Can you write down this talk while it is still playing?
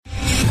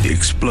The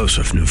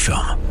explosive new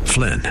film,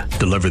 Flynn,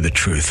 deliver the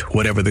truth,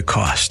 whatever the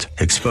cost,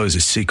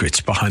 exposes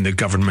secrets behind the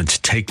government's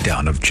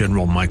takedown of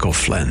General Michael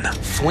Flynn.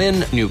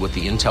 Flynn knew what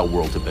the intel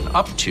world had been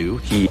up to.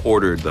 He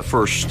ordered the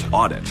first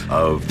audit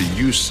of the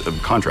use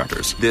of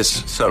contractors.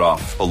 This set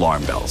off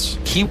alarm bells.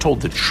 He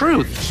told the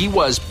truth. He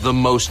was the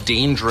most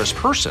dangerous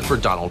person for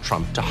Donald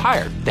Trump to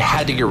hire. They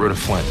had to get rid of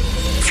Flynn.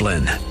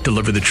 Flynn,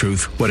 deliver the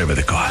truth, whatever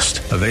the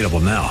cost. Available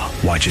now.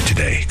 Watch it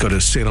today. Go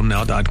to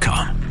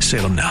salemnow.com.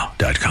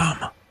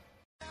 salemnow.com.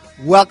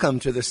 Welcome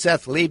to the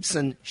Seth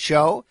Leibson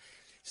Show.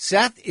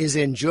 Seth is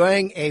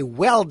enjoying a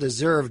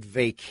well-deserved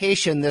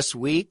vacation this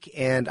week,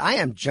 and I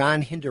am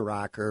John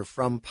Hinderaker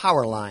from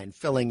Powerline,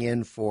 filling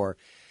in for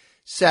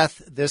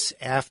Seth this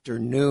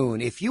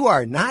afternoon. If you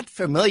are not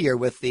familiar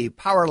with the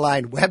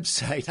Powerline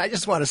website, I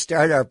just want to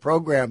start our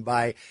program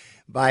by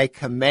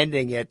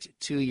commending it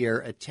to your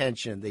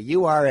attention. The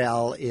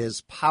URL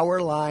is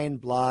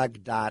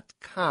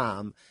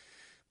powerlineblog.com,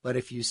 but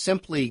if you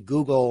simply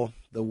Google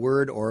the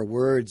word or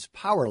words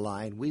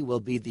Powerline, we will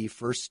be the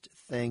first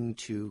thing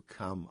to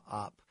come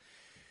up.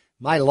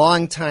 My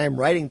longtime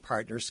writing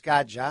partner,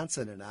 Scott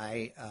Johnson, and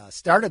I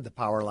started the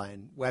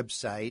Powerline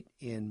website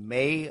in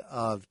May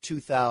of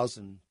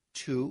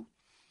 2002.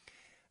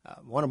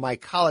 One of my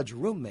college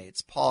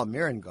roommates, Paul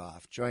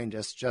Mirengoff, joined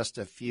us just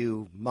a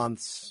few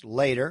months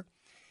later.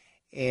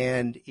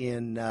 And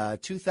in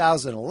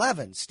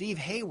 2011, Steve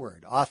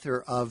Hayward,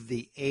 author of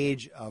The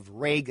Age of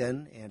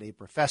Reagan and a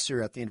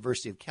professor at the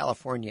University of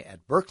California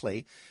at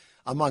Berkeley,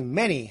 among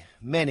many,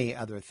 many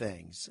other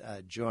things,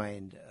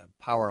 joined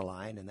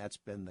Powerline, and that's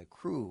been the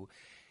crew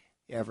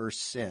ever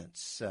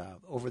since.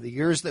 Over the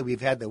years that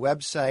we've had the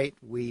website,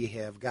 we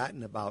have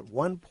gotten about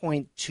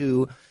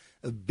 1.2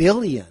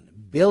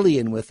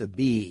 billion with a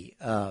B,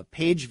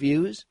 page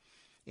views,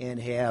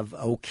 and have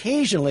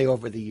occasionally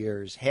over the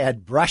years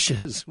had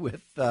brushes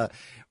with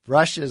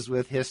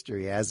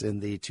history, as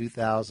in the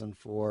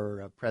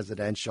 2004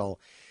 presidential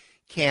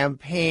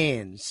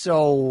campaign.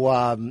 So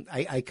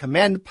I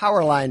commend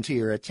Powerline to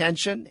your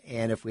attention,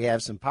 and if we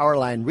have some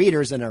Powerline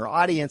readers in our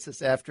audience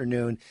this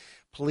afternoon,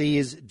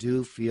 please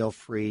do feel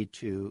free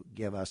to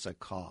give us a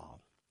call.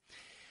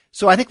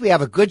 So I think we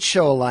have a good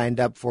show lined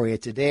up for you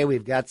today.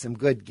 We've got some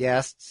good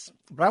guests.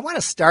 But I want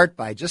to start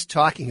by just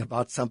talking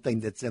about something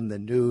that's in the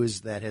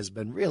news that has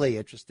been really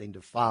interesting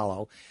to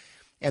follow,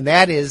 and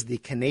that is the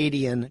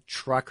Canadian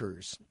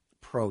truckers'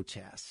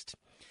 protest.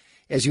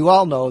 As you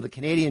all know, the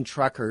Canadian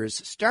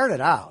truckers started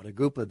out, a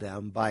group of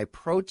them, by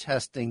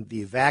protesting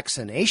the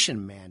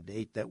vaccination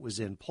mandate that was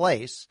in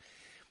place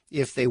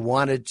if they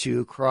wanted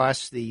to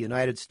cross the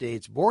United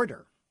States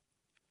border.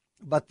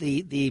 But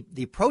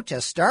the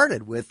protest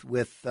started with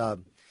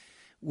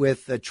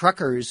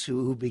truckers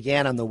who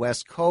began on the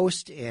West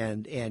Coast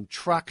and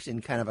trucked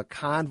in kind of a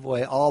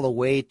convoy all the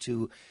way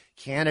to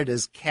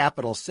Canada's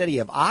capital city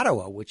of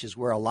Ottawa, which is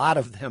where a lot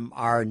of them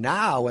are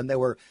now. And there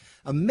were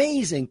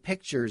amazing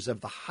pictures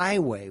of the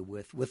highway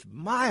with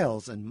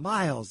miles and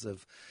miles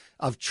of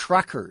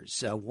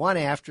truckers, one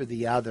after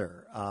the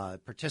other,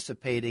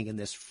 participating in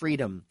this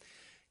freedom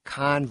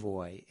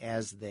convoy,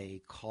 as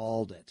they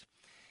called it.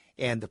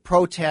 And the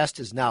protest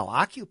has now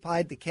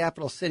occupied the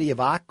capital city of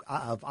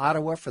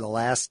Ottawa for the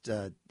last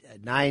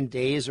 9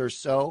 days or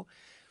so.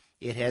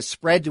 It has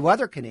spread to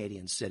other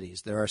Canadian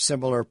cities. There are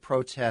similar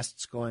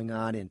protests going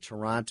on in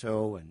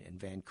Toronto and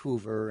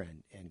Vancouver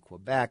and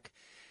Quebec.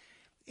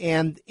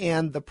 And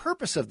the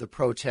purpose of the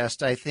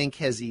protest, I think,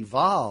 has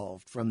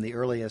evolved from the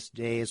earliest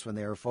days when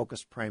they were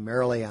focused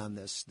primarily on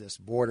this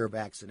border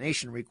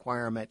vaccination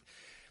requirement.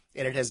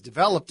 And it has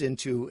developed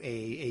into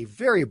a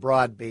very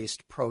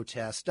broad-based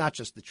protest, not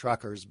just the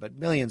truckers, but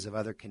millions of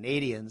other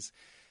Canadians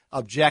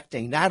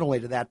objecting not only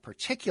to that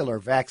particular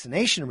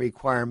vaccination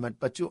requirement,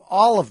 but to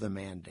all of the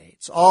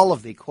mandates, all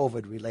of the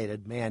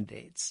COVID-related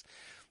mandates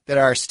that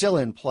are still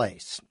in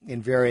place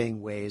in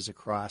varying ways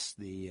across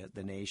the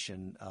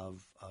nation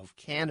of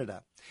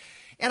Canada.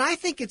 And I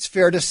think it's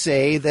fair to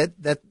say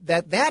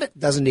that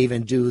doesn't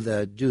even do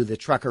the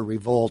trucker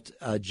revolt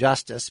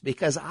justice,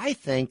 because I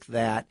think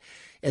that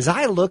as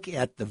I look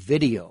at the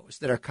videos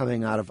that are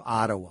coming out of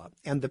Ottawa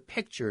and the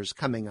pictures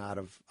coming out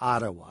of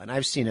Ottawa, and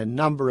I've seen a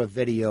number of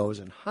videos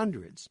and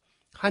hundreds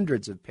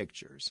of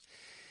pictures,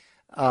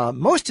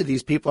 most of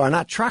these people are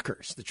not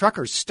truckers. The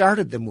truckers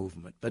started the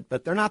movement,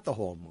 but they're not the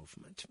whole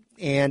movement.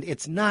 And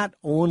it's not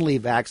only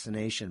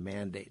vaccination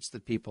mandates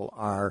that people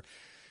are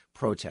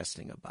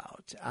protesting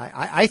about.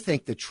 I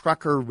think the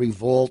trucker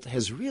revolt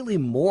has really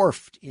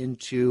morphed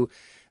into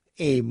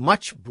a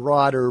much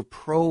broader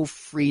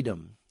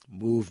pro-freedom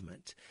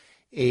movement,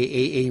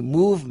 a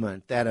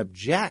movement that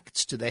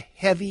objects to the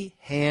heavy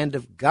hand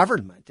of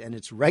government and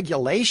its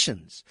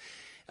regulations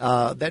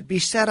that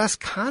beset us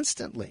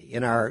constantly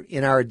in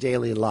our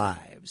daily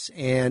lives,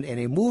 and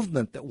a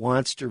movement that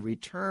wants to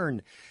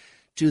return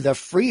to the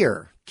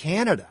freer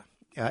Canada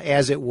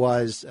as it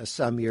was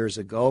some years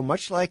ago,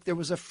 much like there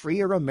was a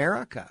freer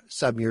America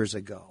some years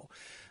ago.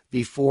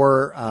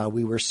 before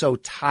we were so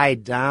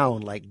tied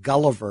down like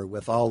Gulliver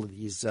with all of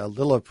these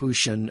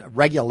Lilliputian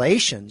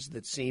regulations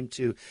that seem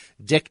to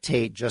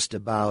dictate just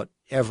about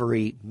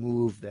every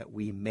move that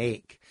we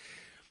make.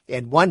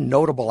 And one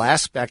notable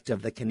aspect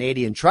of the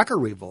Canadian trucker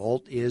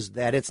revolt is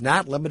that it's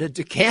not limited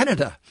to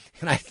Canada.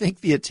 And I think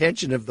the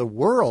attention of the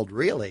world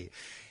really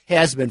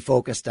has been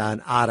focused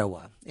on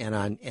Ottawa and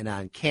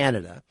on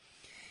Canada.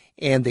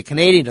 And the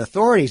Canadian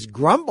authorities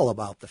grumble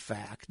about the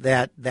fact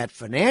that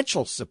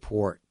financial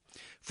support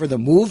for the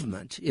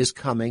movement is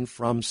coming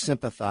from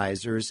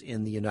sympathizers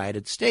in the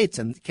United States.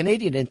 And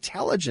Canadian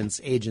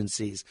intelligence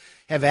agencies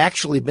have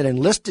actually been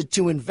enlisted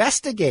to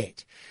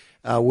investigate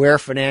where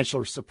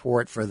financial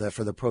support for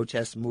the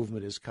protest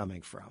movement is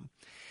coming from.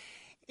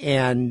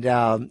 And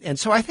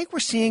so I think we're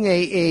seeing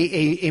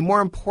a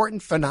more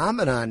important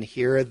phenomenon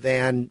here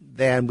than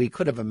we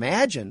could have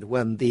imagined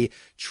when the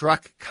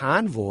truck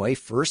convoy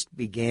first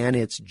began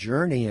its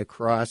journey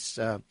across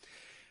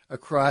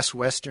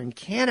Western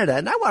Canada.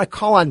 And I want to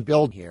call on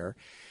Bill here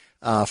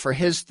for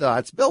his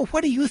thoughts. Bill,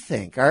 what do you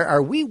think?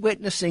 Are we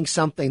witnessing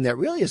something that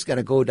really is going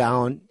to go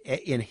down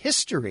in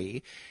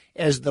history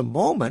as the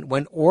moment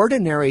when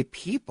ordinary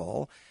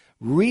people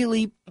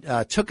really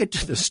took it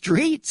to the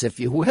streets, if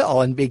you will,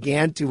 and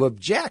began to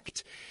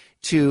object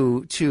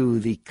to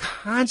the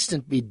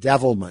constant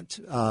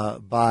bedevilment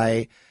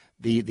by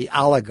the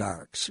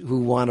oligarchs who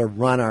want to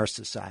run our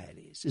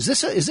societies? Is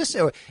this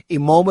a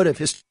moment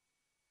of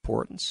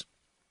importance?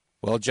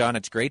 Well, John,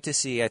 it's great to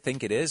see. I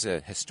think it is a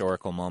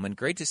historical moment.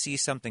 Great to see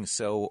something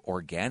so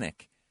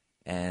organic.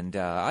 And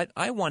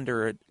I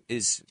wonder,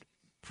 is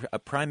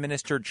Prime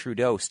Minister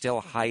Trudeau still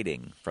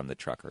hiding from the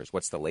truckers?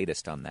 What's the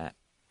latest on that?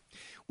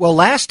 Well,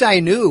 last I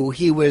knew,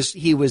 he was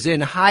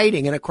in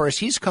hiding, and of course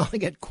he's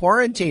calling it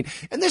quarantine.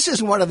 And this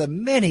is one of the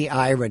many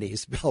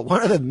ironies, Bill,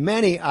 one of the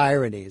many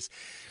ironies.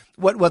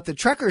 What the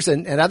truckers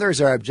and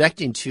others are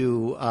objecting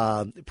to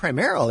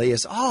primarily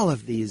is all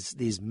of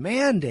these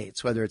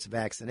mandates, whether it's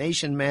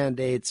vaccination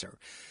mandates or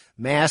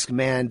mask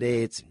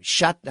mandates and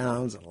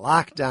shutdowns and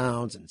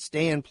lockdowns and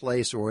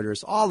stay-in-place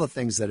orders, all the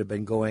things that have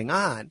been going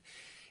on.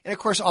 And, of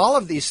course, all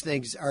of these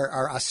things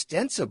are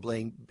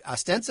ostensibly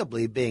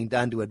being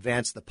done to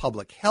advance the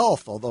public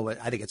health, although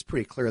I think it's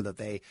pretty clear that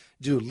they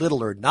do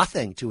little or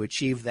nothing to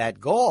achieve that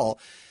goal.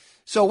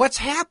 So what's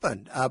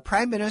happened?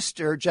 Prime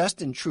Minister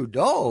Justin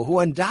Trudeau, who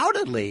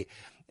undoubtedly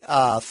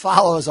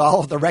follows all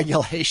of the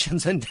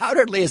regulations,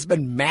 undoubtedly has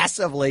been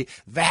massively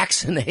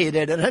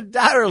vaccinated, and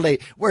undoubtedly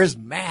wears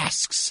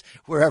masks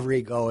wherever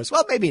he goes.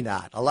 Well, maybe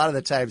not. A lot of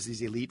the times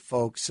these elite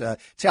folks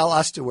tell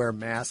us to wear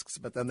masks,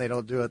 but then they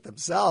don't do it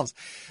themselves.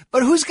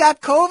 But who's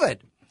got COVID?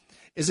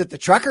 Is it the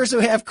truckers who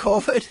have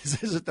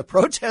COVID? Is it the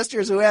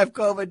protesters who have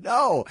COVID?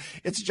 No,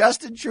 it's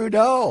Justin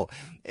Trudeau.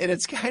 And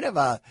it's kind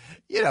of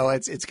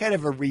it's kind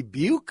of a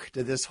rebuke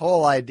to this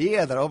whole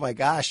idea that, oh my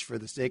gosh, for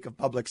the sake of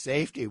public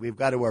safety, we've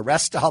got to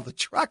arrest all the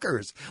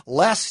truckers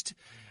lest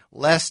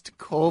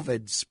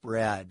COVID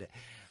spread.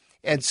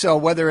 And so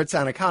whether it's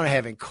on account of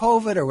having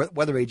COVID or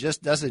whether he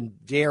just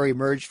doesn't dare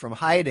emerge from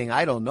hiding,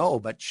 I don't know.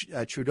 But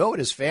Trudeau and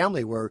his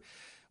family were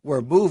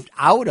moved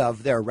out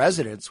of their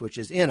residence, which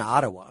is in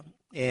Ottawa.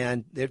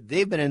 And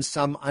they've been in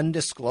some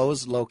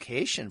undisclosed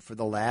location for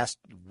the last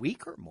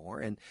week or more.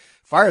 And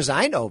as far as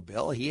I know,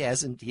 Bill, he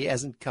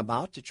hasn't come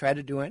out to try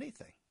to do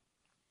anything.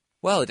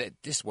 Well,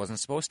 this wasn't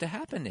supposed to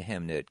happen to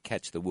him, to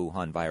catch the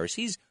Wuhan virus.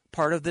 He's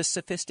part of this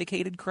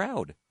sophisticated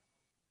crowd.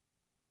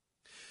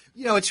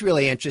 You know, it's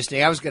really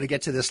interesting. I was going to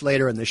get to this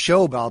later in the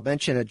show, but I'll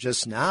mention it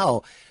just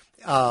now.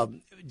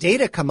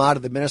 Data come out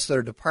of the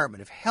Minnesota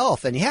Department of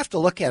Health, and you have to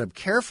look at them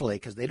carefully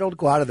because they don't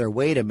go out of their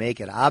way to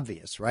make it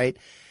obvious, right?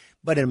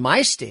 But in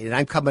my state, and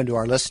I'm coming to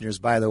our listeners,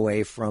 by the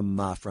way, from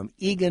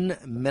Eagan,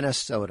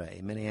 Minnesota,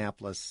 a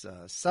Minneapolis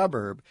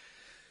suburb.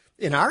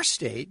 In our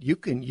state, you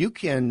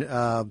can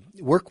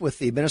work with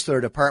the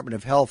Minnesota Department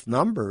of Health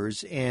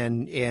numbers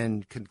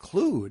and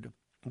conclude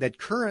that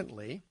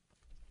currently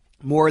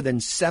more than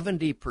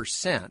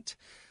 70%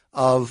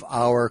 of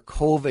our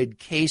COVID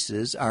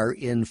cases are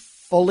in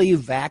fully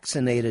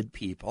vaccinated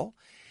people.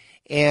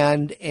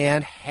 And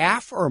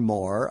half or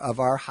more of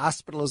our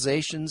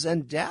hospitalizations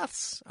and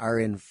deaths are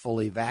in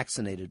fully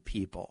vaccinated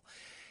people.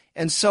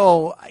 And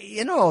so,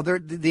 you know,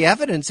 the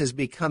evidence is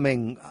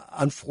becoming,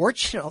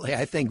 unfortunately,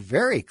 I think,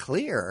 very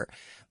clear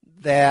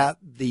that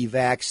the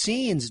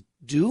vaccines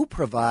do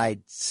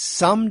provide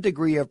some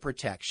degree of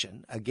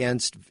protection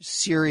against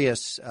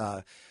serious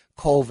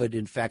COVID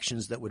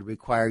infections that would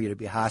require you to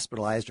be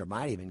hospitalized or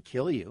might even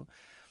kill you,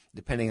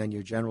 depending on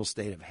your general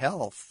state of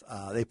health.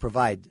 They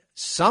provide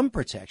some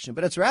protection,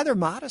 but it's rather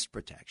modest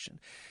protection.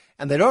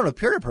 And they don't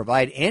appear to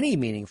provide any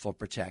meaningful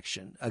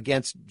protection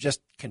against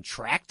just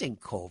contracting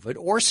COVID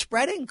or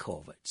spreading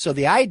COVID. So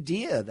the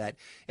idea that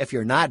if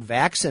you're not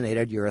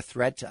vaccinated, you're a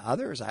threat to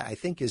others, I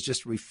think is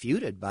just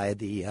refuted by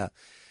the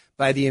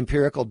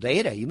empirical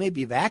data. You may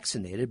be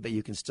vaccinated, but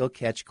you can still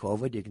catch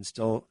COVID. You can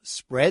still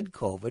spread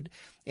COVID.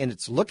 And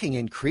it's looking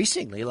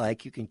increasingly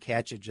like you can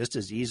catch it just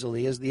as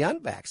easily as the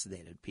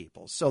unvaccinated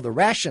people. So the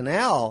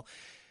rationale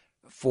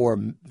for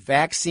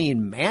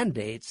vaccine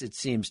mandates, it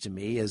seems to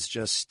me, is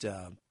just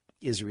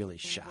is really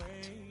shot.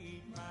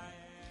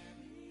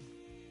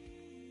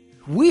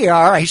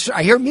 I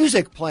hear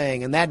music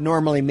playing, and that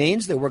normally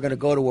means that we're going to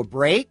go to a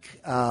break.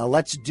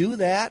 Let's do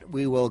that.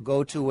 We will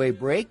go to a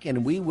break,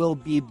 and we will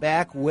be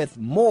back with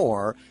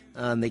more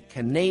on the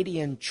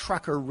Canadian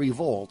trucker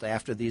revolt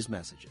after these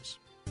messages.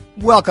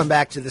 Welcome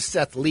back to the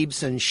Seth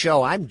Leibson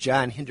Show. I'm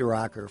John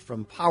Hinderaker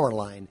from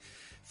Powerline,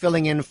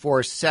 filling in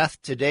for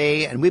Seth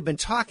today, and we've been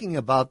talking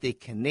about the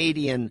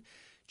Canadian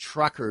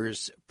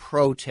truckers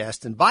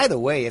protest. And by the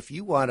way, if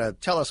you want to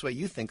tell us what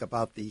you think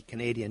about the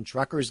Canadian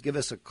truckers, give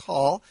us a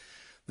call.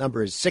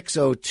 Number is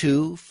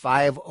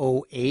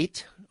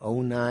 602-508-0960,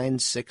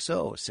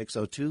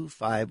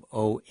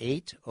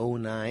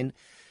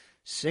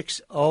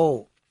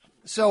 602-508-0960.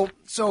 So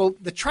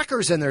the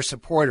truckers and their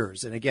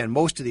supporters, and again,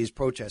 most of these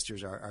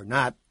protesters are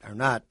not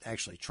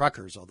actually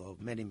truckers, although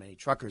many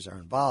truckers are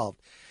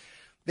involved.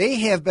 They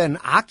have been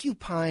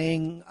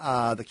occupying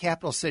the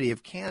capital city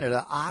of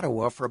Canada,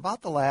 Ottawa, for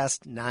about the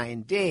last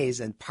 9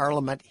 days, and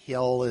Parliament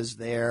Hill is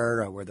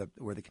there, where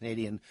the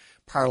Canadian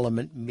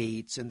Parliament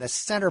meets, and the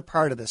center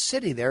part of the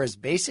city there is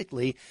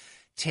basically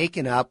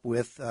taken up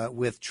with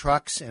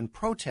trucks and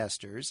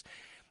protesters.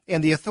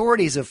 And the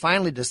authorities have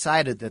finally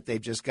decided that they've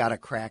just got to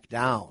crack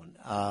down.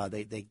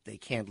 They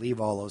can't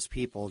leave all those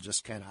people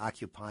just kind of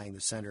occupying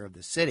the center of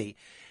the city.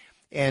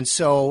 And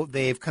so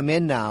they've come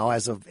in now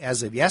as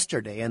of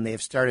yesterday, and they've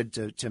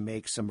started to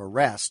make some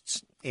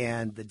arrests.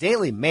 And the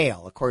Daily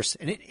Mail, of course,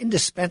 an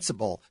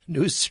indispensable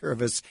news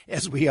service,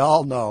 as we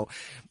all know,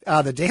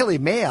 the Daily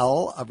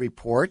Mail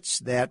reports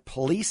that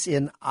police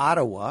in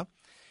Ottawa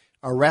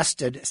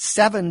arrested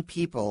 7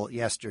 people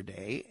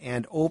yesterday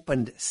and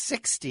opened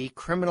 60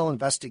 criminal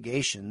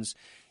investigations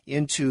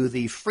into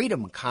the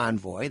Freedom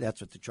Convoy, that's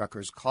what the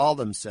truckers call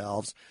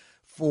themselves,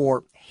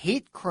 for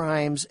hate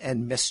crimes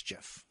and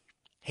mischief.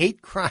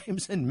 Hate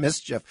crimes and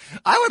mischief.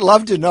 I would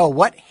love to know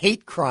what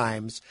hate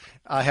crimes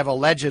have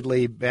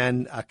allegedly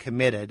been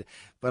committed,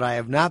 but I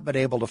have not been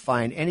able to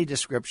find any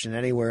description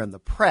anywhere in the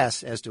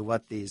press as to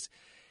what these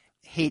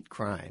hate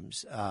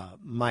crimes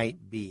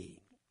might be.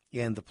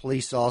 And the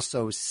police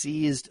also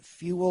seized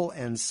fuel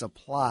and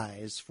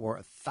supplies for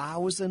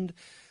 1,000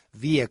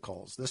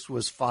 vehicles. This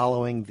was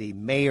following the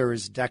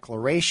mayor's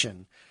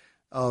declaration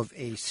of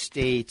a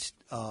state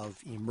of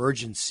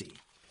emergency.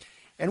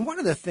 And one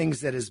of the things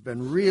that has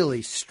been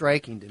really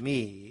striking to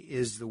me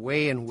is the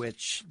way in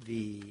which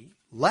the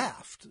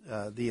left,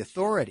 the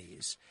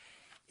authorities,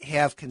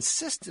 have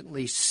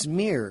consistently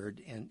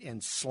smeared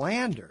and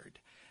slandered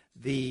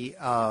the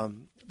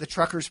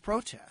truckers'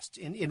 protest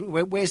in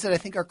ways that I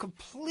think are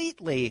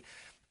completely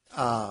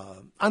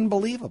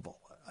unbelievable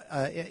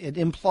and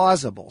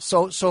implausible.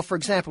 So, for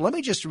example, let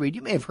me just read.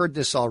 You may have heard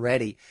this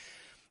already.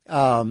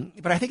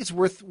 But I think it's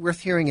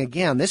worth hearing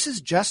again. This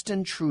is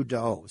Justin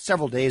Trudeau,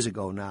 several days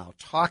ago now,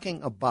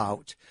 talking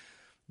about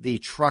the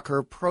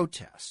trucker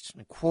protest.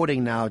 And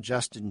quoting now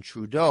Justin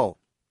Trudeau.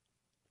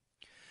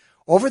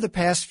 Over the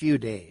past few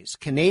days,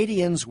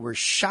 Canadians were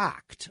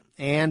shocked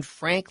and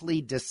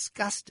frankly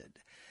disgusted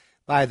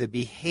by the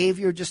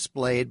behavior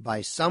displayed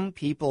by some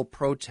people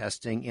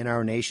protesting in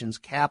our nation's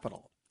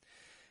capital.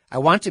 I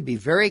want to be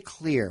very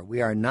clear.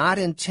 We are not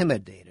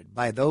intimidated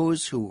by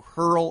those who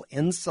hurl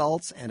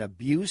insults and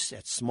abuse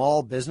at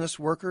small business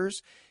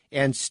workers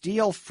and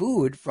steal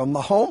food from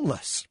the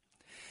homeless.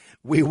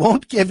 We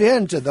won't give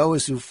in to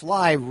those who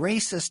fly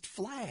racist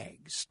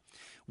flags.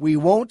 We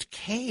won't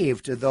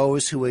cave to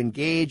those who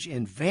engage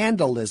in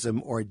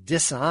vandalism or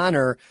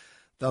dishonor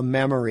the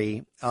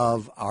memory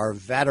of our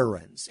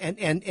veterans.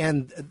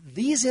 And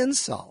these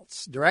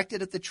insults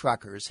directed at the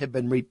truckers have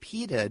been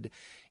repeated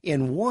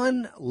in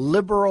one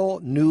liberal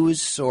news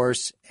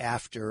source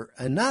after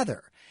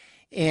another.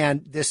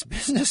 And this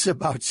business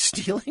about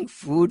stealing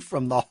food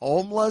from the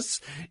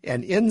homeless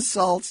and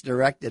insults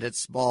directed at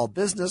small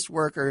business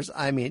workers,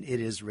 I mean,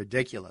 it is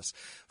ridiculous.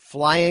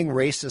 Flying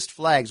racist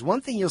flags. One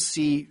thing you'll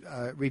see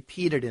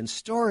repeated in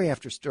story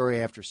after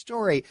story after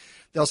story,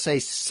 they'll say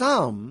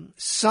some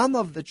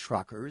of the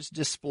truckers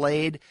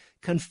displayed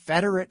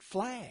Confederate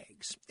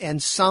flags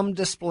and some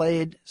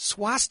displayed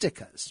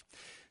swastikas.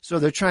 So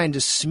they're trying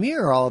to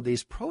smear all of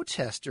these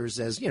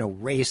protesters as,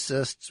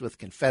 racists with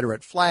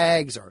Confederate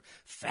flags or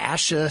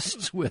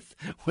fascists with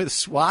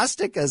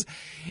swastikas.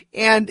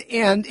 And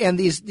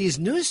these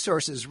news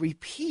sources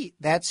repeat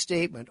that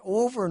statement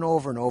over and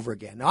over and over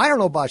again. Now, I don't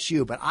know about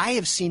you, but I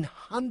have seen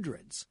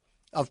hundreds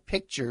of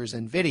pictures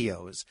and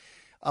videos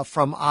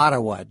from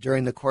Ottawa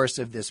during the course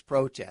of this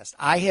protest.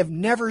 I have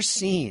never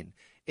seen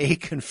a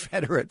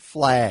Confederate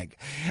flag.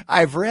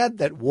 I've read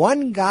that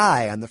one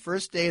guy on the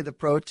first day of the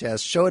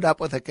protest showed up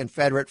with a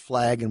Confederate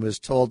flag and was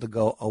told to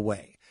go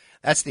away.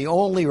 That's the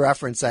only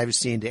reference I've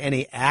seen to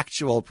any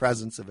actual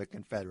presence of a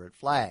Confederate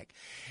flag.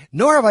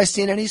 Nor have I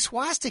seen any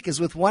swastikas,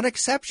 with one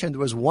exception.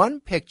 There was one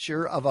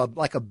picture of a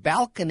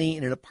balcony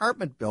in an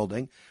apartment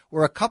building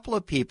where a couple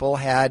of people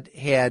had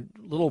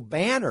little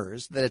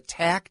banners that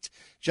attacked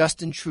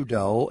Justin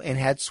Trudeau and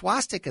had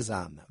swastikas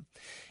on them.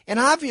 And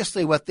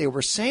obviously what they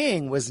were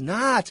saying was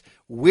not,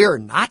 we're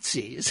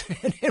Nazis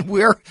and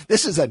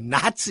this is a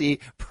Nazi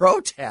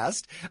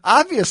protest.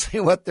 Obviously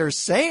what they're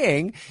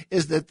saying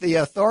is that the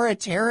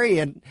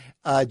authoritarian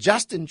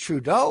Justin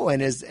Trudeau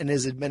and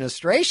his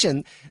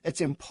administration,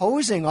 it's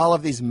imposing all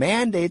of these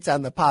mandates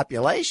on the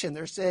population.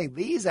 They're saying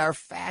these are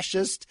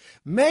fascist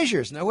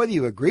measures. Now, whether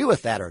you agree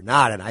with that or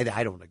not, and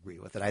I don't agree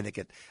with it, I think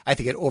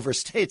it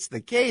overstates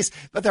the case.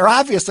 But they're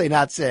obviously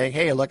not saying,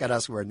 "Hey, look at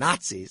us, we're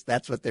Nazis."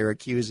 That's what they're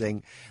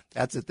accusing.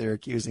 That's what they're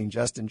accusing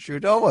Justin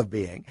Trudeau of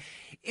being.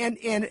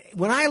 And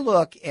when I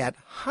look at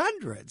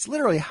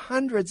literally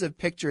hundreds of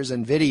pictures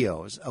and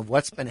videos of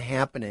what's been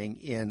happening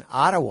in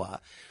Ottawa,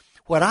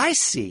 what I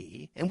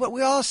see, and what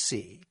we all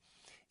see,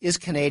 is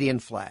Canadian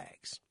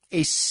flags.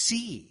 A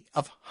sea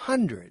of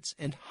hundreds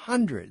and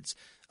hundreds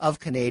of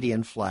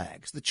Canadian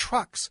flags. The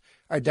trucks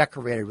are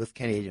decorated with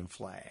Canadian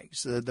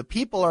flags. The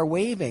people are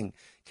waving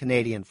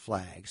Canadian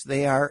flags.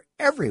 They are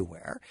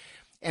everywhere.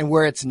 And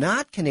where it's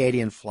not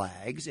Canadian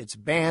flags, it's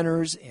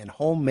banners and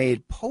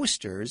homemade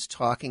posters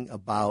talking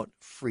about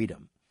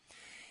freedom.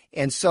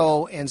 And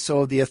so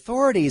the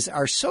authorities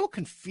are so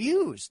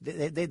confused.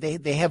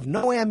 They have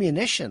no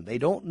ammunition. They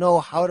don't know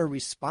how to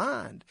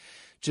respond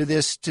to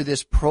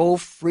this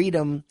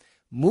pro-freedom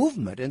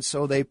movement. And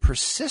so they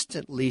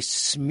persistently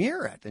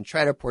smear it and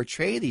try to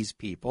portray these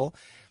people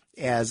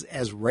as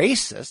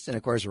racist. And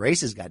of course,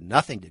 race has got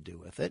nothing to do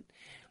with it.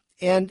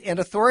 And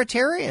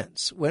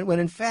authoritarians, when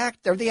in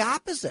fact they're the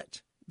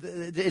opposite.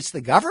 It's the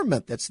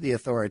government that's the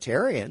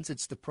authoritarians.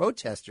 It's the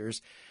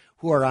protesters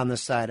who are on the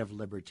side of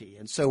liberty.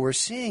 And so we're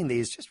seeing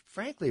these just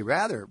frankly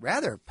rather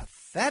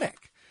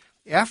pathetic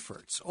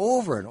efforts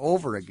over and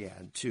over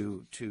again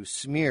to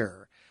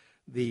smear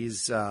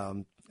these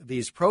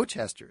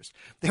protesters.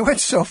 They went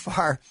so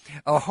far,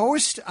 a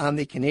host on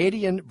the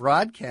Canadian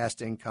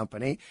Broadcasting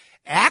Company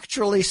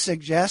actually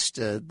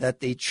suggested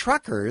that the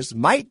truckers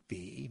might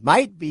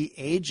be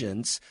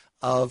agents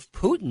of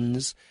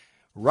Putin's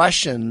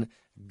Russian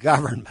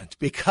government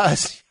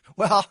because,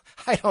 well,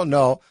 I don't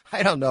know.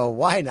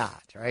 Why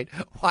not, right?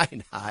 Why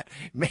not?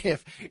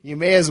 You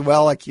may as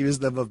well accuse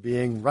them of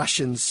being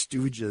Russian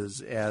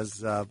stooges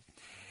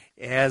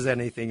as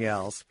anything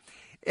else.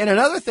 And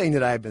another thing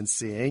that I've been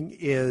seeing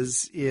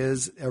is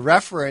a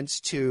reference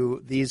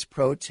to these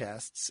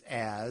protests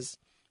as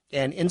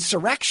an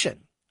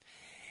insurrection.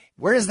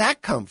 Where does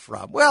that come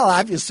from? Well,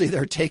 obviously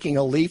they're taking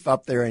a leaf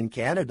up there in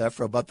Canada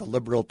from what the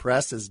liberal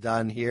press has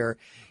done here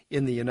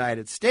in the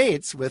United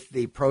States with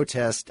the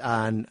protest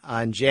on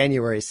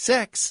January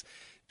 6,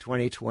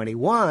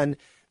 2021,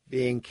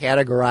 being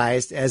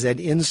categorized as an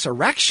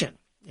insurrection,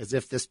 as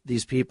if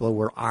these people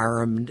were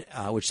armed,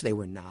 which they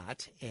were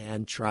not,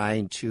 and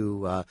trying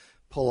to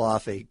pull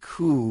off a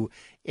coup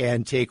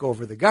and take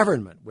over the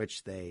government,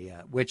 which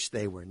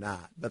they were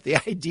not. But the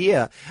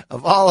idea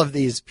of all of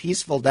these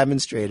peaceful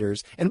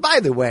demonstrators, and by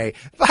the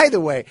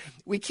way,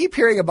 we keep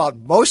hearing about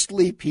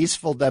mostly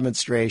peaceful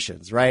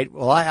demonstrations, right?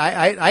 Well,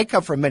 I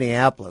come from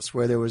Minneapolis,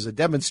 where there was a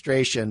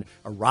demonstration,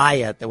 a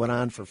riot that went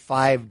on for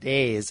 5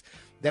 days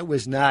that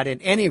was not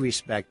in any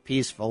respect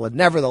peaceful. And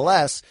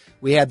nevertheless,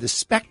 we had the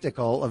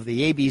spectacle of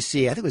the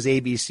ABC, I think it was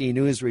ABC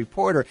News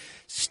reporter,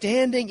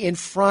 standing in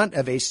front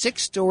of a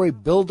 6-story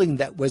building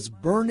that was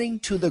burning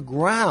to the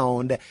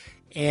ground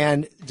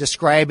and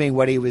describing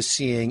what he was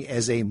seeing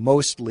as a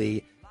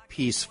mostly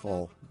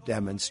peaceful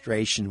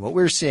demonstration. What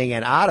we're seeing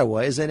in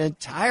Ottawa is an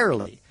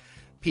entirely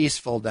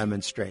peaceful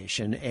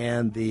demonstration,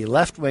 and the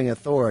left-wing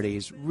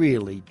authorities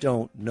really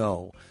don't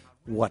know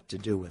what to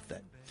do with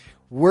it.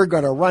 We're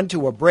going to run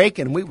to a break,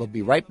 and we will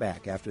be right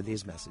back after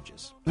these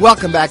messages.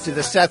 Welcome back to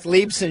the Seth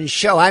Leibson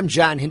Show. I'm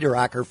John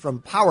Hinderaker from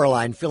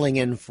Powerline, filling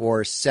in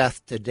for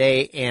Seth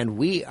today, and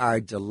we are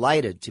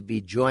delighted to be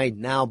joined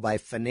now by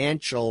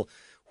financial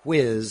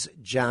whiz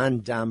John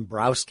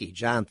Dombrowski.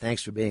 John,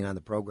 thanks for being on the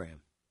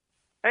program.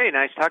 Hey,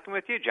 nice talking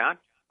with you, John.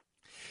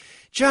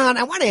 John,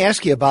 I want to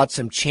ask you about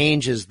some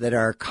changes that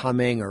are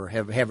coming or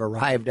have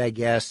arrived, I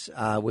guess,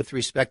 with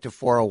respect to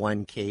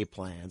 401k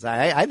plans.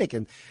 I think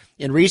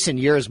in recent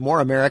years,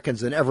 more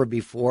Americans than ever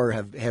before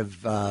have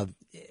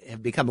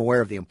become aware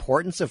of the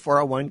importance of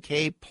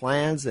 401k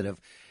plans and have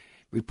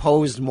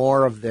reposed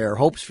more of their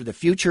hopes for the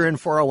future in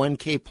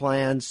 401k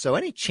plans. So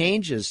any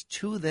changes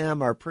to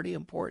them are pretty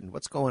important.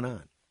 What's going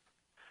on?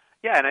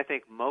 Yeah, and I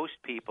think most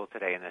people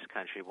today in this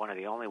country, one of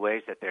the only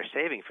ways that they're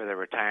saving for their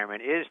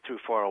retirement is through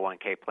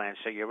 401k plans.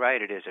 So you're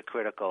right, it is a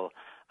critical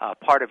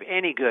part of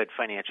any good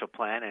financial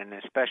plan, and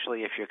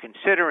especially if you're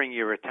considering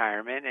your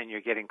retirement and you're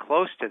getting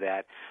close to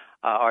that.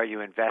 Are you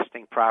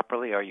investing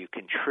properly? Are you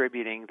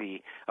contributing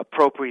the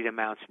appropriate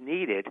amounts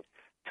needed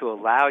to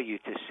allow you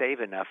to save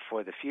enough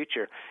for the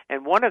future?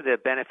 And one of the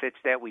benefits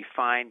that we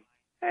find,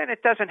 and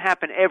it doesn't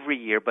happen every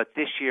year, but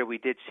this year we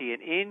did see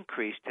an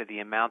increase to the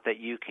amount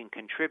that you can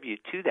contribute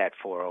to that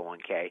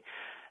 401k.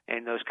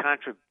 And those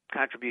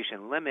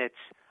contribution limits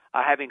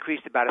have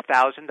increased about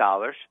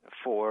 $1,000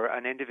 for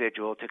an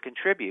individual to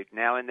contribute.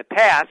 Now, in the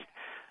past,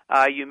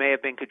 You may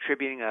have been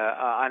contributing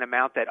an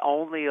amount that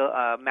only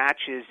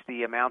matches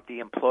the amount the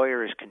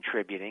employer is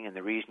contributing, and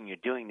the reason you're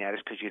doing that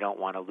is because you don't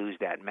want to lose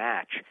that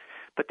match.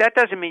 But that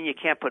doesn't mean you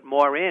can't put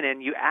more in,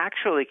 and you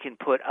actually can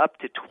put up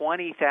to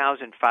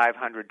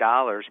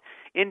 $20,500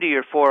 into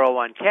your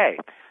 401k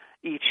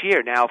each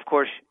year. Now, of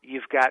course,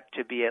 you've got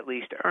to be at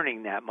least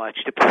earning that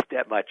much to put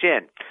that much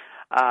in.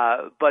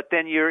 But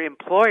then your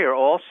employer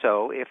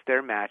also, if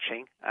they're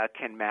matching,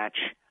 can match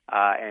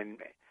and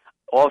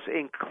also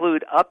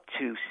include up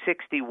to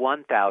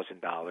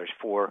 $61,000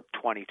 for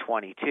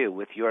 2022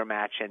 with your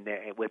match and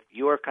with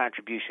your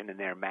contribution in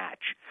their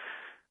match.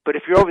 But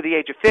if you're over the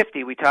age of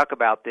 50, we talk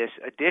about this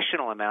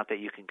additional amount that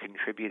you can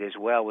contribute as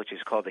well, which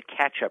is called the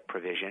catch-up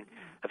provision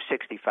of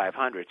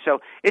 $6,500. So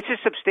it's a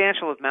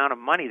substantial amount of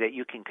money that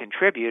you can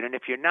contribute, and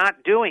if you're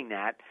not doing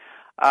that,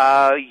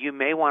 you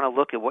may want to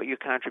look at what your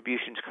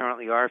contributions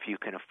currently are. If you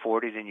can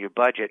afford it in your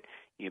budget,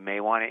 you may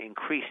want to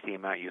increase the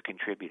amount you're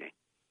contributing.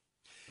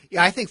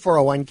 Yeah, I think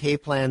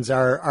 401k plans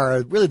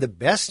are really the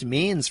best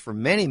means for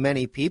many,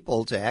 many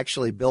people to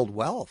actually build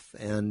wealth.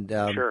 And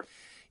Sure.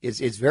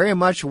 It's very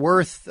much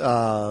worth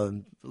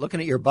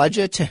looking at your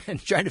budget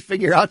and trying to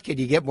figure out, can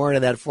you get more into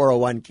that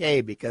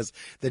 401k, because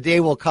the day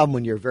will come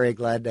when you're very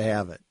glad to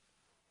have it.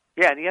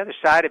 Yeah, and the other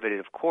side of it,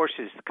 of course,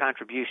 is the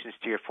contributions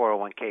to your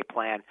 401k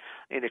plan.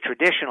 In the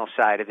traditional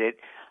side of it,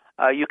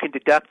 you can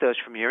deduct those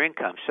from your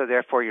income, so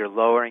therefore you're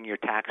lowering your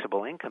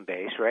taxable income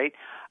base, right?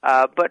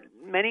 But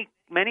many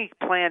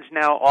plans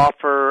now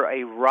offer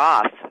a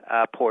Roth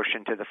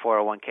portion to the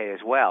 401k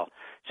as well.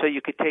 So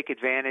you could take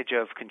advantage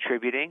of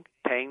contributing,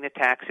 paying the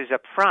taxes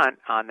up front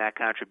on that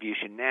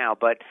contribution now,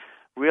 but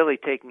really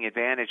taking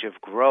advantage of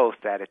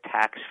growth at a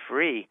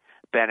tax-free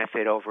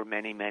benefit over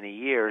many, many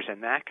years.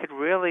 And that could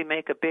really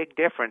make a big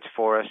difference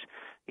for us,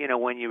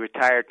 when you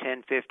retire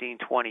 10, 15,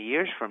 20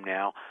 years from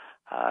now.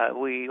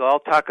 We all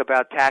talk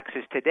about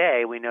taxes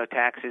today. We know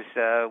taxes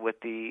with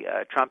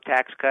the Trump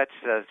tax cuts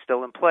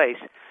still in place.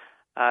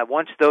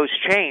 Once those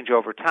change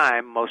over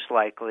time, most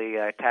likely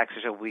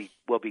taxes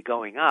will be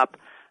going up.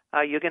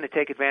 You're going to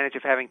take advantage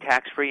of having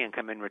tax-free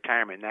income in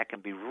retirement, and that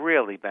can be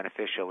really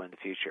beneficial in the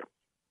future.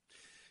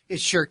 It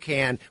sure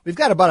can. We've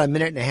got about a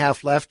minute and a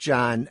half left,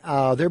 John.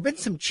 There have been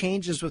some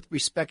changes with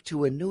respect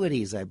to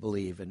annuities, I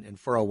believe, in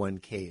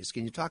 401ks.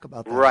 Can you talk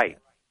about that? Right.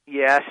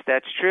 Yes,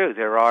 that's true.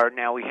 There are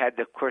now. We had,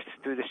 of course,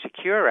 through the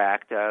Secure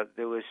Act,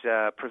 there was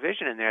a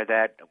provision in there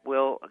that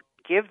will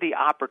give the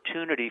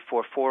opportunity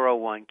for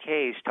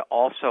 401ks to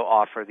also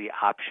offer the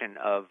option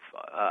of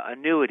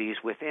annuities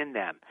within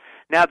them.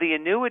 Now, the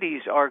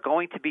annuities are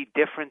going to be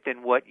different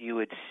than what you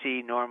would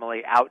see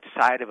normally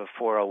outside of a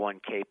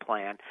 401k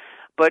plan.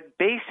 But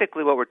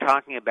basically what we're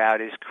talking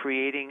about is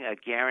creating a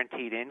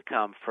guaranteed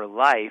income for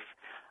life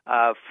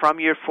from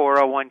your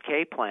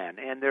 401k plan.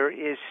 And there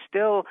is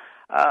still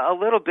a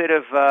little bit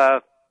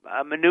of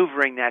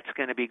maneuvering that's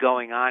going to be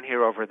going on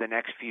here over the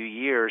next few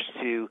years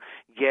to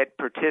get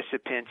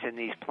participants in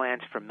these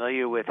plans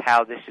familiar with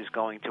how this is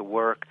going to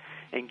work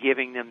and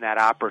giving them that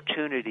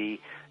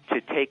opportunity to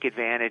take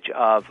advantage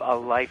of a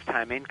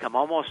lifetime income,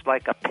 almost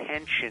like a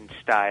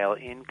pension-style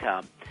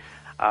income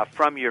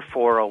from your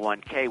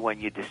 401k when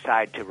you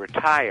decide to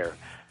retire.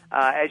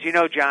 As you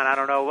know, John, I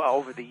don't know,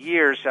 over the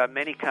years,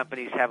 many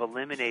companies have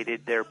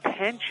eliminated their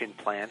pension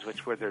plans,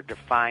 which were their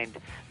defined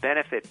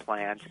benefit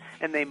plans,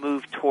 and they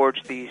moved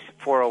towards these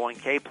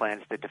 401k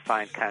plans, the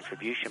defined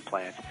contribution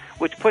plans,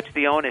 which puts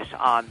the onus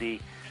on the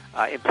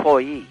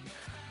employee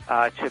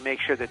to make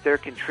sure that they're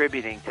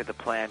contributing to the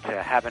plan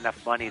to have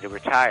enough money to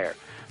retire.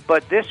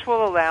 But this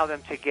will allow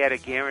them to get a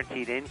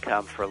guaranteed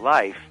income for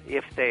life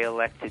if they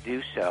elect to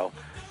do so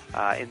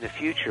in the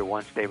future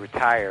once they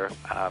retire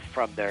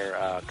from their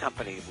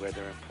company where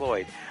they're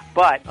employed.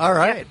 But all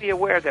right, you have to be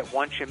aware that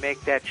once you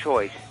make that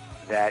choice,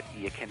 that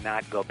you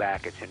cannot go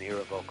back. It's an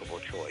irrevocable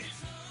choice.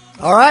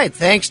 All right.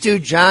 Thanks to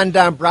John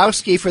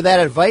Dombrowski for that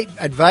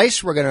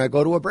advice. We're going to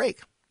go to a break.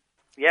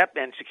 Yep,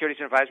 and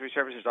Securities and Advisory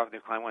Services offered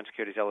through Client One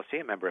Securities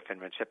LLC, a member of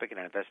FINRA and SIPC, and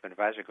an investment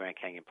advisor, Grand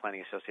Canyon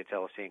Planning Associates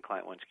LLC, and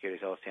Client One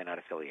Securities LLC are not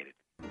affiliated.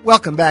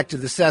 Welcome back to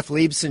the Seth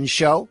Leibson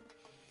Show.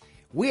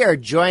 We are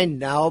joined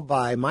now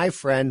by my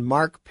friend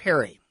Mark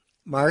Perry.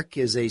 Mark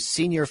is a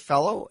senior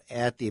fellow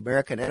at the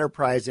American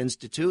Enterprise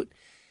Institute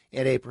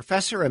and a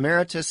professor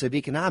emeritus of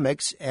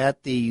economics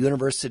at the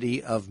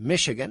University of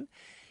Michigan.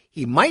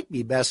 He might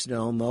be best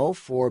known, though,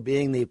 for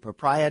being the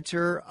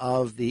proprietor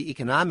of the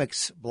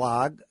economics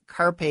blog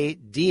Carpe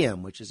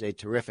Diem, which is a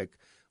terrific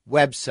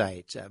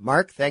website.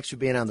 Mark, thanks for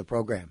being on the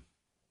program.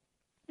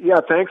 Yeah,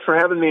 thanks for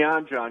having me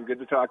on, John. Good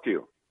to talk to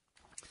you.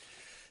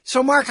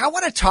 So, Mark, I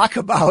want to talk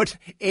about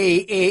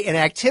an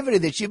activity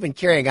that you've been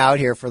carrying out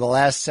here for the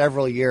last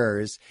several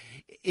years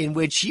in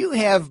which you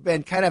have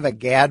been kind of a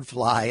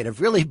gadfly and have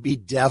really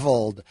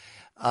bedeviled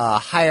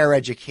higher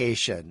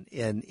education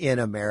in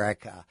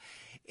America.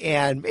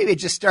 And maybe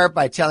just start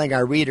by telling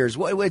our readers,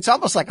 it's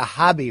almost like a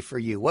hobby for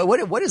you.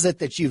 What is it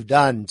that you've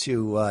done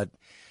to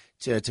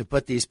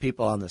put these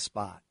people on the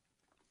spot?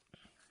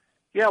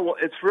 Yeah, well,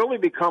 it's really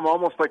become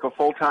almost like a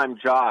full-time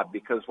job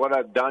because what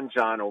I've done,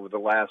 John, over the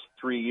last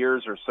 3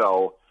 years or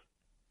so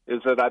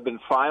is that I've been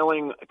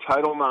filing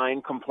Title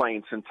IX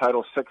complaints and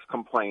Title VI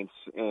complaints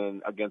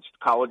against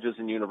colleges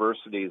and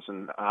universities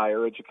and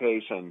higher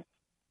education,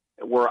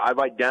 where I've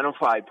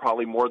identified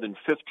probably more than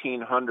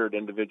 1,500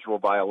 individual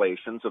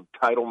violations of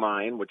Title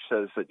IX, which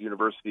says that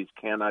universities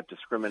cannot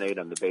discriminate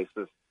on the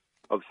basis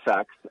of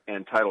sex,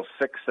 and Title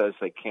VI says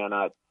they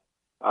cannot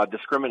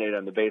discriminate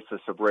on the basis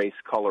of race,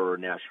 color, or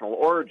national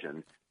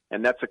origin.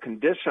 And that's a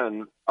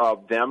condition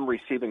of them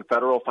receiving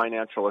federal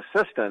financial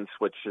assistance,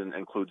 which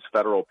includes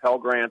federal Pell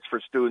Grants for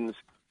students,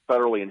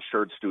 federally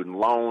insured student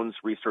loans,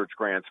 research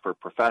grants for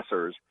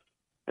professors.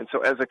 And so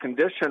as a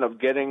condition of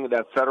getting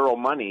that federal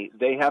money,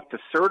 they have to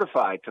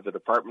certify to the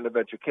Department of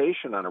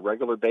Education on a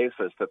regular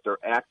basis that they're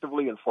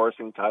actively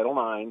enforcing Title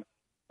IX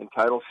and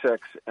Title VI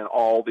and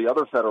all the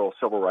other federal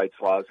civil rights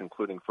laws,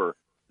 including for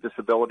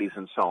disabilities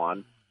and so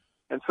on.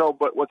 And so,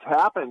 but what's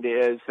happened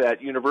is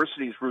that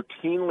universities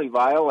routinely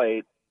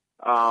violate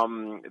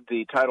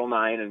the Title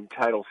IX and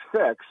Title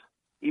VI,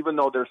 even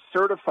though they're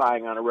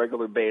certifying on a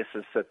regular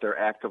basis that they're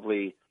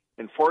actively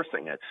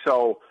enforcing it.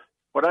 So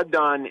what I've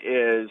done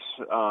is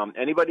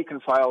anybody can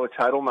file a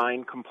Title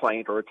IX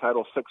complaint or a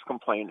Title VI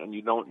complaint, and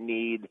you don't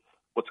need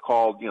what's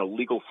called,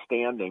 legal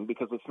standing,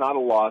 because it's not a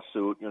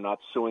lawsuit. You're not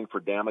suing for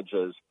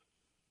damages.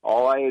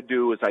 All I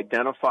do is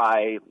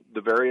identify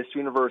the various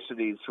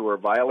universities who are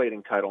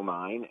violating Title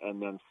IX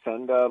and then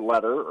send a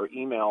letter or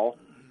email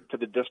to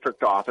the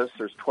district office.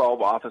 There's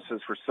 12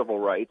 offices for civil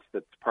rights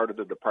that's part of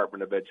the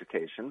Department of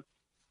Education.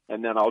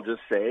 And then I'll just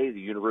say the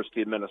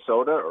University of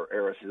Minnesota or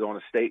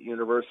Arizona State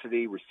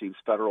University receives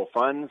federal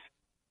funds.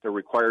 They're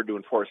required to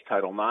enforce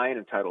Title IX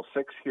and Title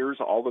VI. Here's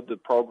all of the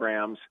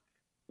programs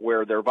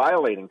where they're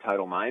violating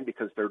Title IX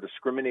because they're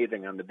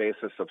discriminating on the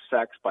basis of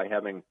sex by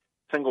having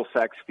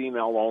single-sex,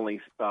 female-only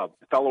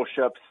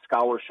fellowships,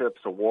 scholarships,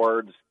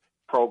 awards,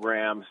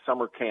 programs,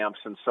 summer camps,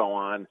 and so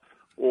on,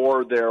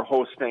 or they're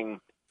hosting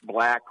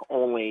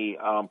black-only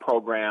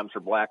programs or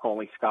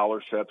black-only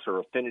scholarships or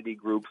affinity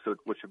groups,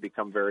 which have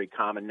become very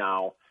common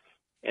now.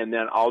 And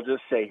then I'll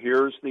just say,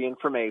 here's the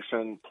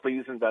information.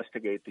 Please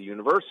investigate the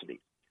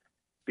university.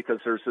 Because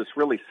there's this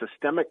really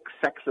systemic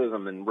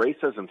sexism and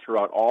racism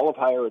throughout all of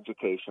higher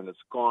education. It's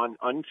gone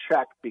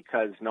unchecked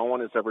because no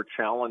one has ever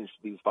challenged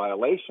these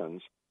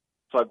violations.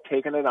 So I've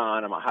taken it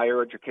on. I'm a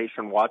higher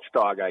education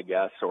watchdog, I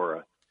guess, or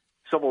a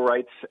civil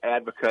rights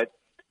advocate.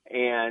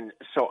 And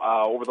so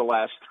over the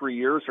last 3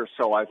 years or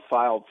so, I've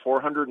filed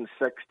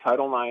 406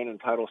 Title IX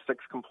and Title VI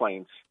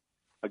complaints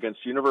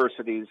against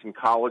universities and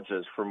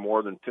colleges for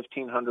more than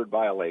 1,500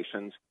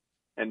 violations.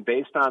 And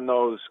based on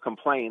those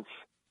complaints,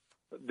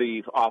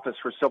 the Office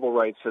for Civil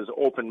Rights has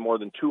opened more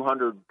than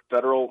 200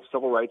 federal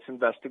civil rights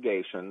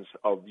investigations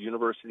of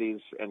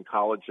universities and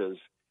colleges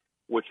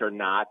which are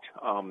not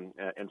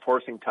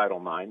enforcing Title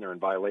IX. They're in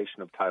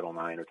violation of Title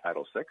IX or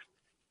Title VI.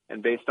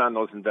 And based on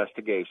those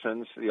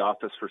investigations, the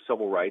Office for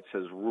Civil Rights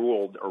has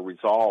ruled or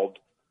resolved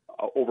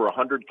over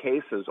 100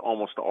 cases,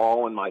 almost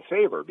all in my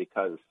favor,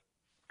 because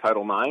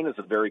Title IX is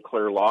a very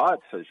clear law.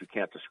 It says you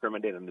can't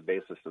discriminate on the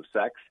basis of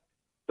sex.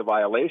 The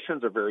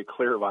violations are very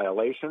clear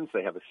violations.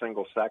 They have a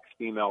single-sex,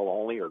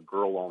 female-only or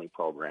girl-only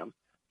program.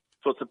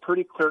 So it's a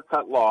pretty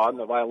clear-cut law, and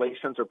the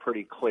violations are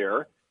pretty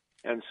clear.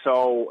 And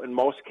so in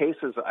most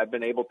cases, I've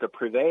been able to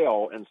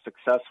prevail and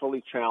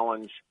successfully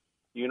challenge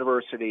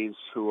universities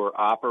who are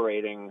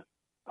operating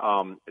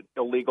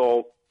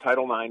illegal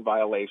Title IX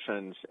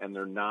violations, and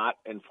they're not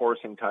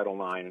enforcing Title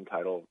IX and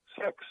Title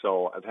VI.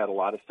 So I've had a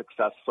lot of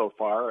success so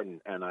far,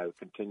 and I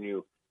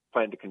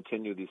plan to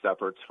continue these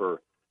efforts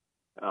for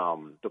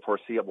the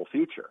foreseeable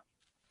future.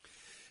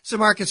 So,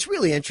 Mark, it's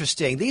really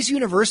interesting. These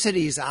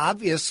universities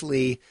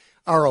obviously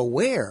are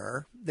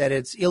aware that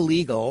it's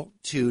illegal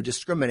to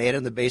discriminate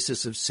on the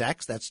basis of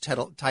sex. That's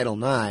Title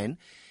IX.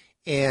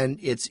 And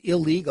it's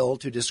illegal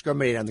to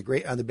discriminate on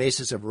the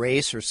basis of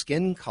race or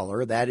skin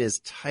color. That is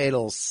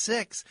Title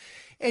VI.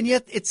 And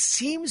yet it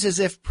seems as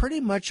if pretty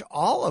much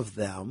all of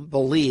them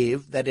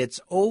believe that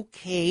it's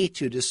okay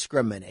to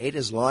discriminate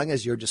as long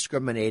as you're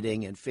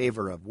discriminating in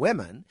favor of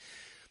women.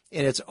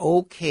 And it's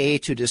okay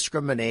to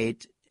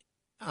discriminate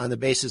on the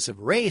basis of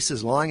race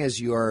as long as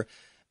you're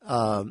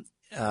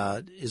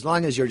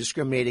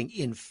discriminating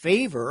in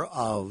favor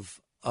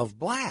of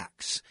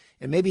blacks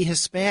and maybe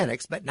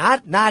Hispanics, but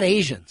not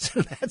Asians.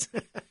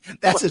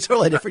 that's a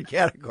totally different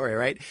category,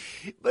 right?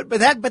 But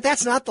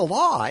that's not the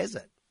law, is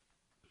it?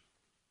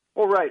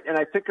 Well, right, and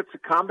I think it's a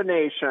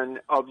combination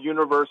of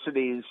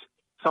universities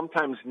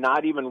sometimes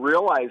not even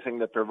realizing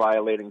that they're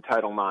violating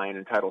Title IX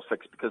and Title VI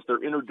because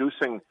they're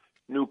introducing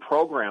new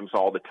programs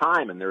all the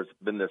time, and there's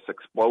been this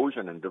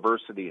explosion in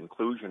diversity,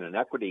 inclusion, and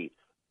equity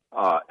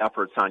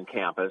efforts on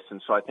campus.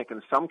 And so I think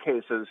in some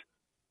cases,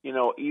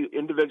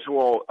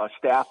 individual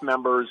staff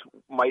members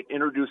might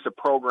introduce a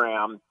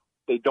program.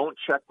 They don't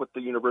check with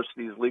the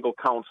university's legal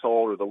counsel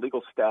or the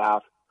legal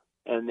staff,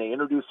 and they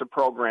introduce a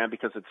program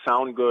because it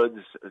sounds good,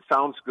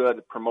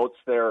 it promotes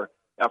their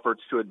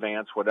efforts to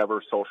advance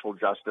whatever social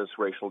justice,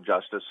 racial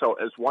justice. So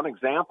as one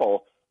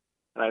example,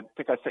 and I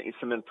think I sent you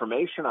some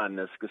information on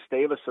this,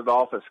 Gustavus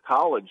Adolphus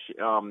College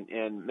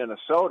in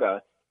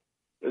Minnesota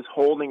is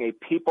holding a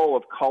People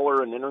of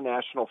Color and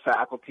International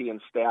Faculty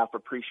and Staff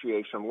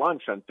Appreciation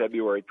Lunch on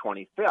February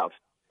 25th.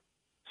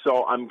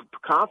 So I'm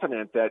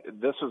confident that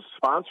this is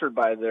sponsored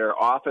by their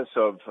Office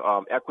of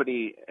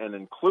Equity and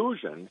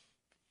Inclusion,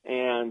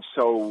 and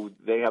so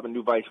they have a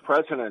new vice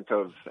president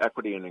of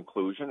Equity and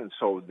Inclusion, and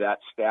so that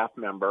staff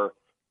member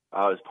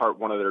is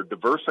one of their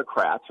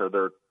diversicrats, or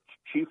their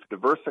chief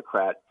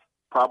diversicrat,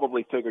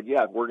 probably figured,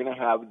 we're going to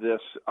have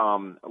this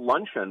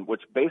luncheon,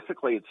 which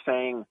basically it's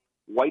saying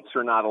whites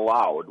are not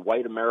allowed,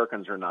 white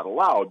Americans are not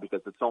allowed,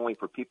 because it's only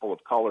for people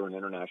of color and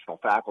international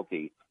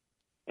faculty.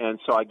 And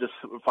so I just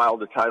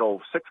filed a Title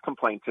VI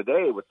complaint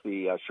today with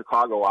the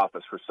Chicago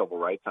Office for Civil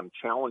Rights. I'm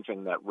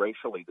challenging that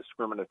racially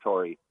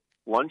discriminatory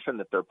luncheon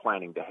that they're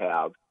planning to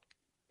have.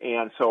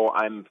 And so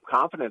I'm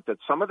confident that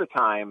some of the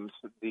times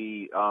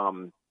the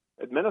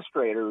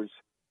administrators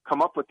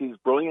come up with these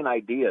brilliant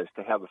ideas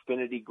to have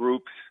affinity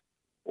groups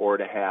or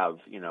to have,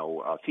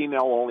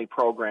 female-only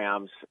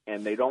programs,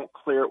 and they don't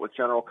clear it with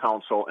general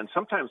counsel. And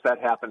sometimes that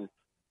happened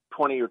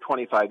 20 or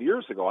 25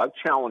 years ago. I've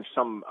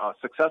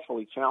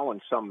successfully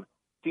challenged some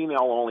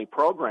female-only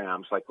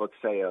programs, like let's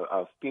say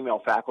a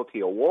female faculty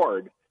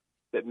award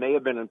that may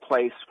have been in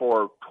place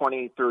for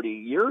 20, 30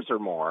 years or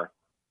more,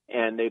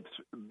 and they've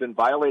been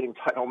violating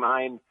Title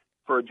IX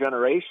for a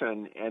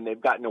generation, and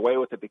they've gotten away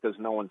with it because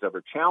no one's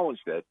ever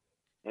challenged it.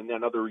 And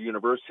then other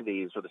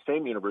universities or the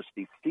same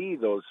universities see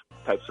those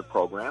types of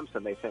programs,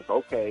 and they think,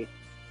 okay,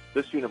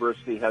 this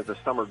university has a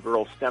summer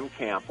girls STEM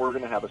camp. We're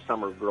going to have a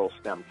summer girls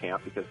STEM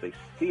camp, because they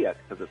see it,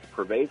 because it's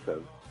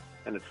pervasive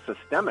and it's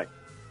systemic.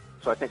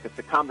 So I think it's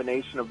a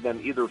combination of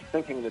them either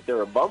thinking that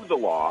they're above the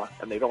law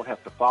and they don't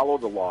have to follow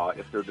the law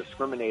if they're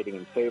discriminating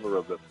in favor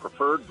of the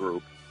preferred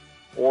group,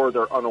 or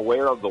they're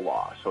unaware of the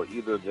law. So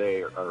either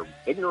they are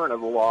ignorant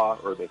of the law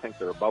or they think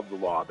they're above the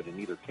law. But in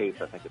either case,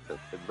 I think it's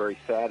a very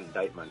sad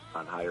indictment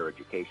on higher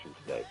education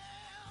today.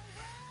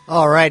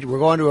 All right, we're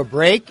going to a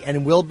break,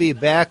 and we'll be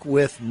back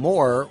with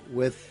more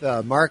with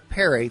Mark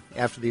Perry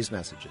after these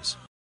messages.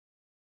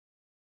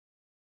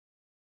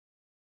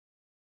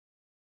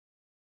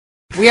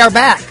 We are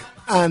back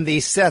on the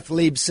Seth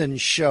Leibson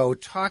Show,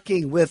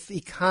 talking with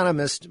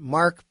economist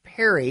Mark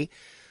Perry,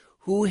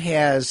 who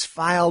has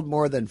filed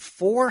more than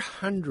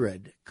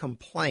 400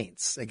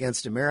 complaints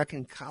against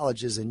American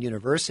colleges and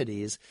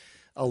universities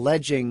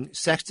alleging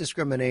sex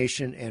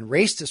discrimination and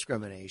race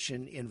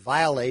discrimination in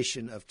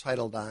violation of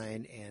Title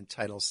IX and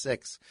Title VI,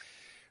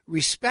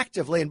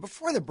 respectively. And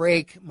before the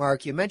break,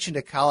 Mark, you mentioned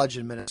a college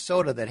in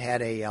Minnesota that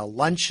had a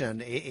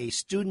luncheon, a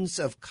Students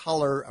of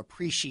Color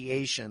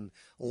Appreciation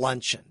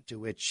luncheon, to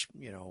which,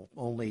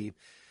 only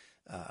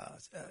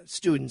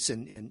students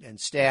and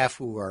staff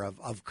who are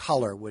of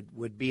color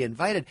would be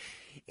invited.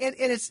 And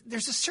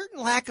there's a certain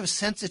lack of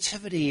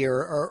sensitivity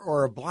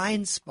or a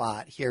blind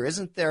spot here,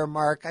 isn't there,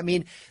 Mark? I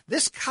mean,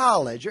 this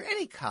college, or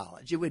any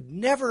college, it would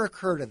never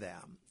occur to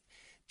them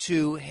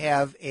to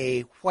have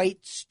a white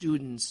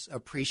students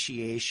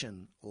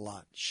appreciation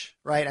lunch,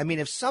 right? I mean,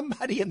 if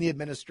somebody in the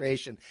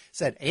administration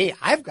said, hey,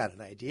 I've got an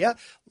idea,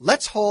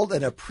 let's hold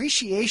an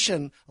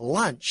appreciation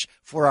lunch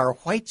for our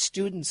white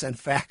students and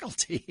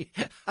faculty,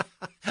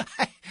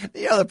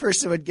 the other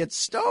person would get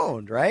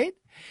stoned, right?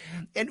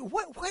 And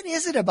what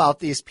is it about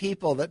these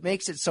people that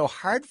makes it so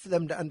hard for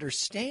them to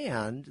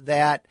understand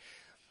that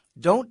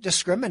don't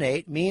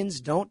discriminate means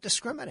don't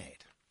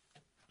discriminate?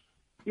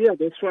 Yeah,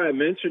 that's why I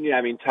mentioned,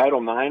 Title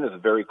IX is a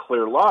very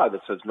clear law that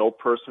says no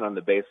person on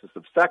the basis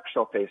of sex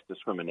shall face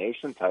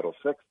discrimination. Title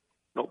VI,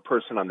 no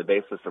person on the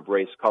basis of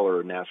race, color,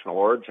 or national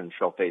origin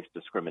shall face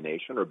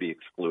discrimination or be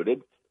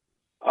excluded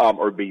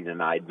or be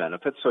denied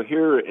benefits. So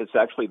here it's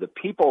actually the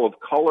People of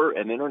Color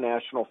and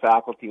International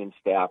Faculty and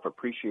Staff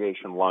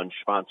Appreciation Lunch,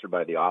 sponsored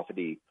by the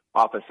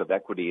Office of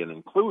Equity and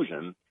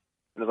Inclusion.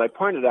 And as I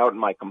pointed out in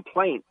my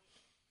complaint,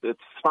 it's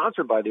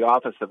sponsored by the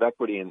Office of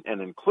Equity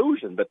and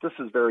Inclusion, but this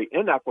is very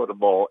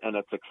inequitable, and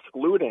it's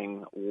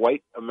excluding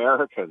white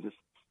Americans.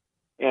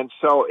 And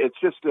so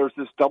there's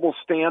this double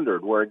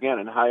standard where, again,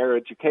 in higher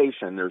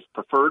education, there's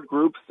preferred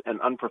groups and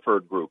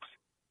unpreferred groups.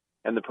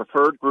 And the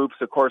preferred groups,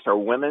 of course, are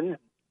women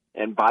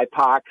and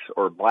BIPOCs,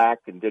 or Black,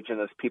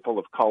 Indigenous, people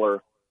of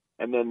color.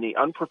 And then the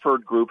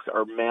unpreferred groups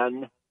are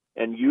men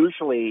and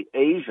usually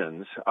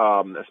Asians,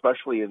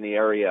 especially in the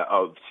area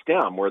of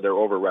STEM, where they're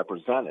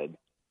overrepresented.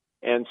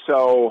 And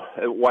so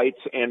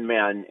whites and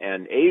men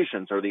and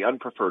Asians are the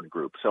unpreferred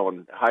group. So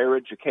in higher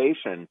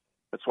education,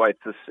 that's why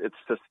it's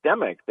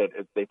systemic, that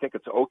they think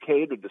it's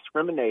okay to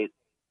discriminate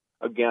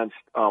against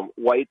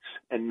whites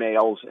and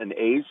males and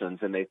Asians,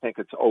 and they think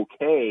it's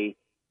okay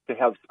to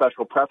have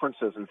special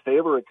preferences and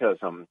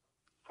favoritism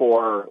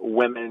for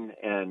women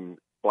and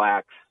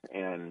Blacks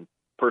and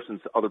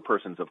other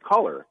persons of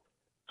color.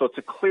 So it's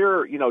a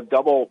clear,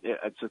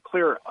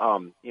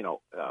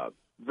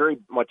 very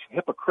much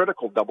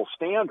hypocritical double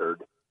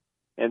standard.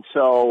 And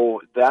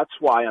so that's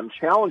why I'm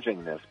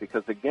challenging this,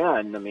 because,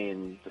 again,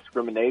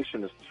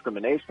 discrimination is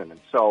discrimination.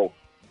 And so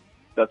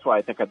that's why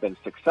I think I've been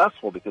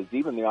successful, because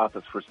even the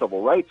Office for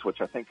Civil Rights, which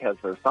I think has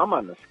their thumb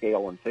on the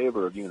scale in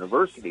favor of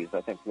universities,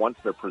 I think once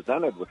they're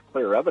presented with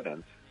clear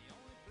evidence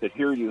that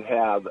here you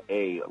have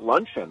a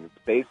luncheon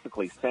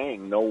basically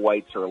saying no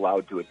whites are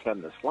allowed to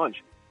attend this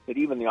lunch, that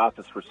even the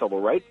Office for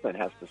Civil Rights then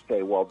has to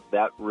say, well,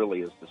 that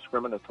really is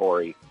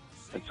discriminatory,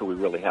 and so we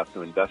really have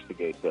to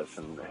investigate this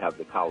and have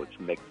the college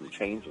make some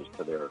changes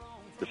to their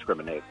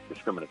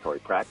discriminatory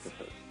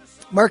practices.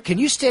 Mark, can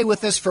you stay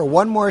with us for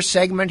one more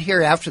segment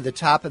here after the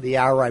top of the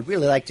hour? I'd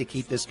really like to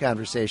keep this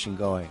conversation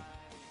going.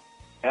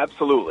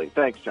 Absolutely.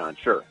 Thanks, John.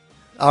 Sure.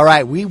 All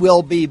right, we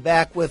will be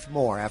back with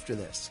more after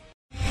this.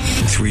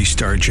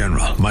 3-star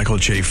General Michael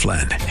J.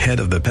 Flynn, head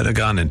of the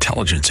Pentagon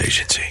Intelligence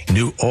Agency,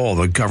 knew all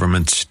the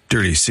government's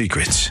dirty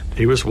secrets.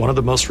 He was one of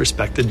the most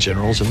respected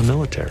generals in the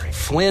military.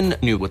 Flynn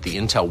knew what the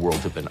intel world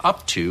had been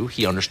up to.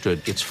 He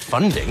understood its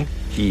funding.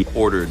 He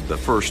ordered the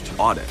first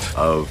audit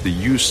of the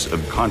use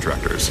of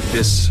contractors.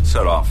 This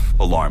set off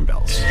alarm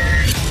bells.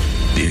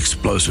 The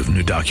explosive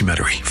new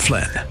documentary,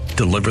 Flynn,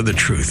 Deliver the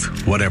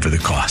Truth, Whatever the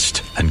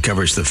Cost,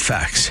 uncovers the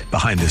facts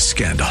behind this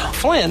scandal.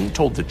 Flynn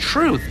told the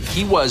truth.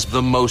 He was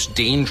the most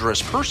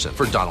dangerous person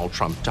for Donald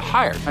Trump to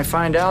hire. I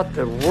find out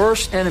the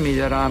worst enemy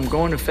that I'm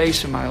going to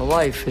face in my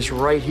life is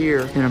right here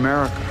in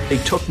America. They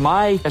took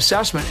my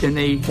assessment and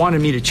they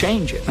wanted me to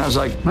change it. And I was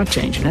like, I'm not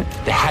changing it.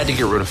 They had to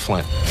get rid of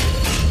Flynn.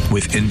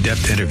 With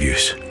in-depth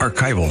interviews,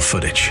 archival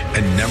footage,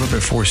 and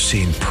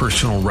never-before-seen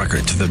personal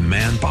records of the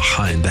man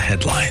behind the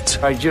headlines.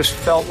 I just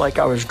felt like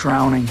I was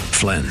drowning.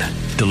 Flynn,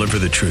 Deliver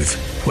the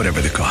Truth, Whatever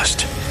the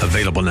Cost.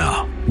 Available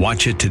now.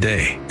 Watch it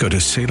today. Go to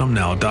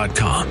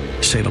salemnow.com.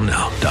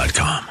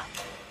 salemnow.com.